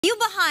You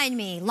behind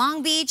me,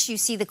 Long Beach, you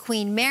see the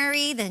Queen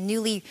Mary, the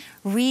newly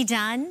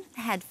redone,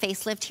 had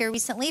facelift here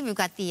recently. We've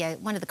got the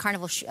one of the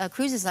Carnival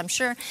cruises, I'm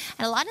sure,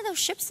 and a lot of those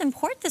ships in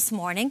port this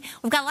morning.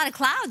 We've got a lot of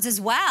clouds as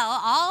well,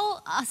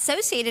 all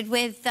associated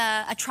with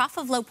a trough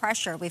of low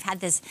pressure. We've had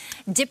this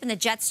dip in the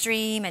jet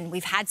stream, and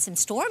we've had some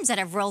storms that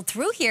have rolled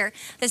through here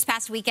this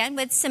past weekend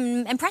with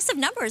some impressive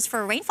numbers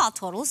for rainfall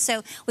totals.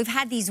 So we've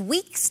had these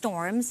weak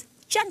storms.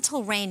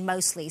 Gentle rain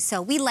mostly,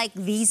 so we like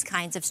these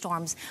kinds of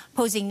storms,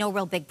 posing no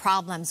real big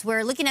problems.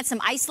 We're looking at some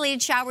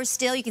isolated showers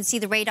still. You can see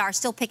the radar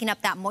still picking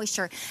up that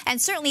moisture,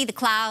 and certainly the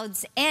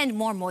clouds and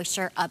more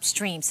moisture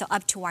upstream, so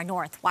up to our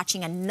north.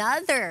 Watching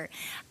another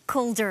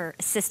colder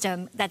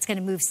system that's going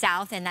to move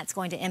south, and that's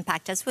going to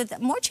impact us with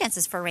more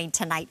chances for rain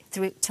tonight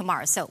through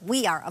tomorrow. So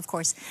we are, of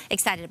course,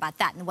 excited about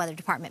that in the weather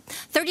department.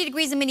 30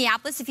 degrees in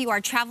Minneapolis if you are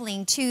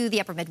traveling to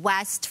the upper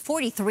Midwest.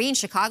 43 in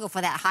Chicago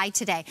for that high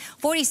today.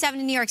 47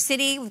 in New York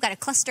City. We've got a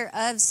cluster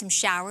of some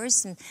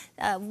showers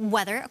and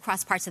weather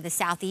across parts of the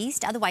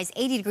southeast. Otherwise,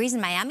 80 degrees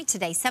in Miami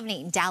today.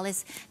 78 in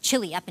Dallas.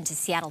 Chilly up into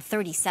Seattle.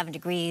 37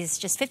 degrees.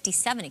 Just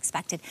 57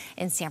 expected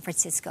in San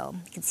Francisco.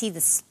 You can see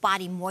the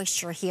spotty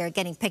moisture here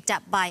getting picked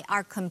up by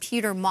our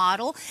computer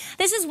model.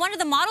 This is one of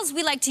the models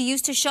we like to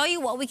use to show you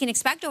what we can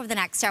expect over the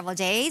next several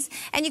days.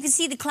 And you can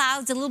see the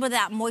clouds, a little bit of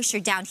that moisture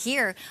down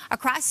here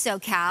across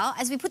SoCal.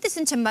 As we put this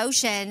into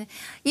motion,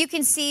 you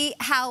can see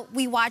how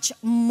we watch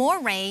more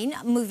rain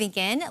moving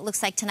in. It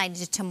looks like tonight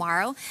into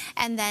tomorrow,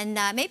 and then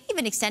maybe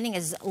even extending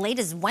as late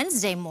as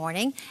Wednesday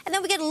morning. And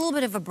then we get a little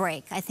bit of a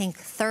break, I think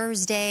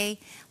Thursday,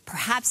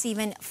 perhaps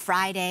even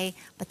Friday,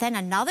 but then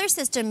another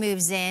system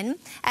moves in.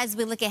 As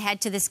we look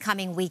ahead to this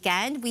coming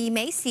weekend, we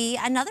may see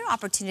another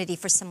opportunity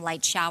for some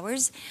light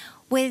showers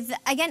with,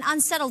 again,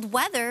 unsettled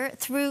weather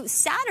through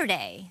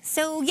Saturday.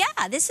 So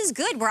yeah, this is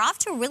good. We're off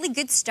to a really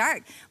good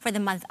start for the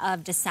month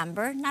of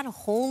December. Not a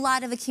whole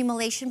lot of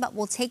accumulation, but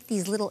we'll take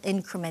these little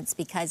increments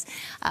because,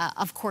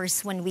 of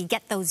course, when we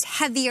get those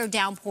heavier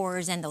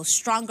downpours and those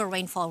stronger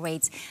rainfall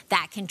rates,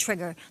 that can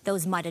trigger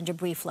those mud and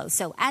debris flows.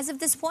 So as of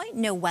this point,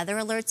 no weather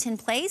alerts in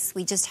place.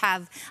 We just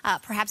have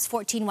perhaps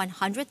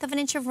 14/100th of an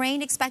inch of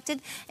rain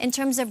expected in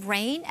terms of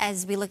rain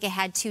as we look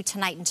ahead to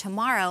tonight and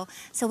tomorrow.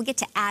 So we get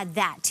to add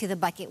that to the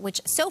bucket,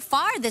 which so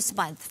far this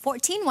month,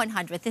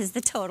 14/100th is the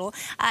total.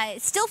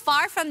 Still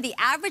far from the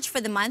average for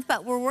the month,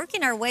 but we're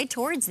working our way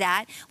towards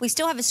that. We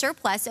still have a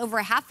surplus over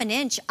a ½ an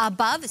inch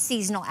above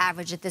seasonal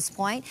average at this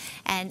point.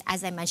 And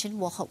as I mentioned,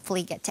 we'll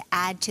hopefully get to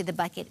add to the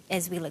bucket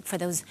as we look for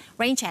those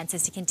rain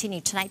chances to continue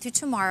tonight through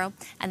tomorrow.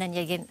 And then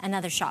you get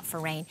another shot for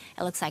rain.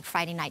 It looks like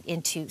Friday night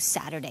into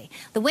Saturday.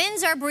 The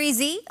winds are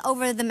breezy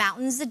over the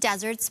mountains, the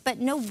deserts, but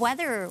no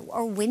weather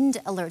or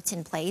wind alerts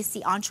in place.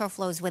 The onshore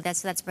flow is with us,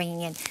 so that's bringing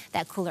in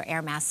that cooler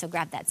air mass. So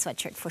grab that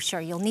sweatshirt for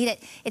sure. You'll need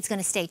it. It's going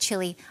to stay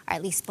chilly, or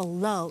at least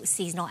below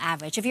seasonal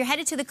average. If you're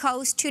headed to the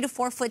coast, 2 to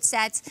 4 foot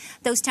sets,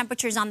 those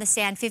temperatures on the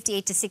sand,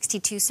 58 to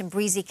 62, some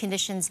breezy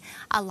conditions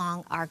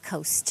along our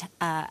coast.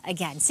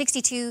 Again,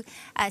 62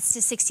 to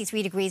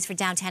 63 degrees for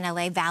downtown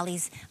LA.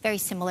 Valleys, very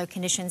similar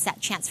conditions.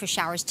 That chance for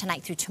showers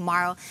tonight through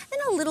tomorrow. Then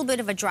a little bit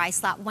of a dry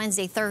slot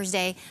Wednesday,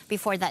 Thursday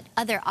before that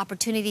other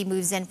opportunity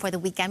moves in for the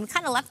weekend. We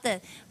kind of left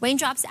the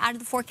raindrops out of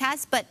the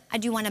forecast, but I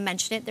do want to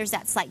mention it. There's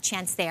that slight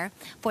chance there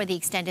for the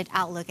extended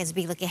outlook as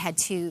we look ahead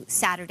to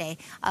Saturday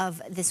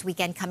of this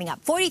weekend coming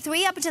up.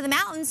 43 up into the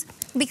mountains.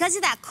 Because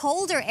of that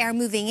colder air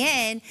moving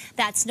in,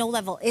 that snow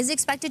level is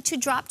expected to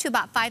drop to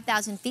about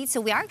 5,000 feet.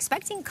 So we are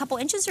expecting a couple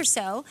inches or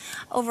so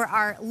over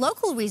our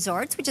local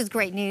resorts, which is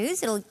great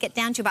news. It'll get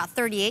down to about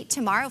 38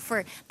 tomorrow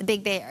for the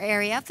Big Bay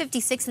area,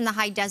 56 in the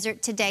high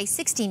desert today,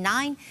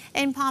 69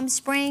 in Palm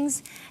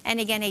Springs.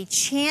 And again, a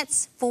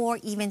chance for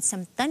even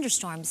some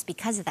thunderstorms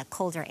because of that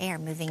colder air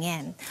moving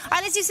in. All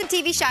right, let's do some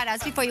TV shout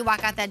outs before you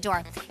walk out that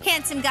door.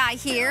 Handsome guy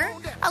here.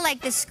 I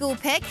like this school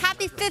pic.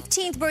 Happy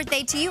 15th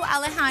birthday to you,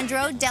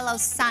 Alejandro de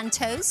los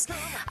Santos.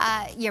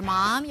 Your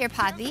mom, your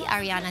papi,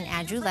 Ariana and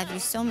Andrew, love you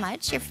so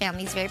much. Your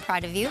family's very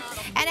proud of you.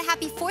 And a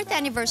happy 4th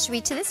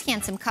anniversary to this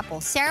handsome couple,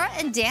 Sarah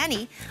and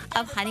Danny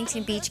of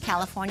Huntington Beach,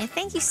 California.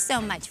 Thank you so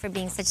much for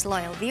being such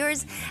loyal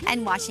viewers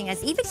and watching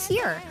us even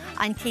here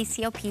on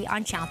KCOP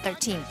on Channel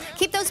 13.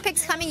 Keep those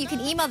pics coming. You can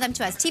email them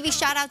to us,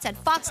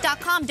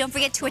 tvshoutouts@fox.com. Don't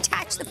forget to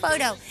attach the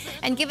photo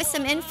and give us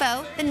some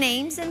info, the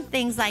names and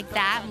things like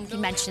that. And we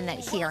can mention that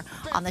here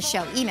on the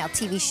show. Email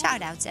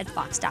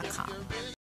tvshoutouts@fox.com.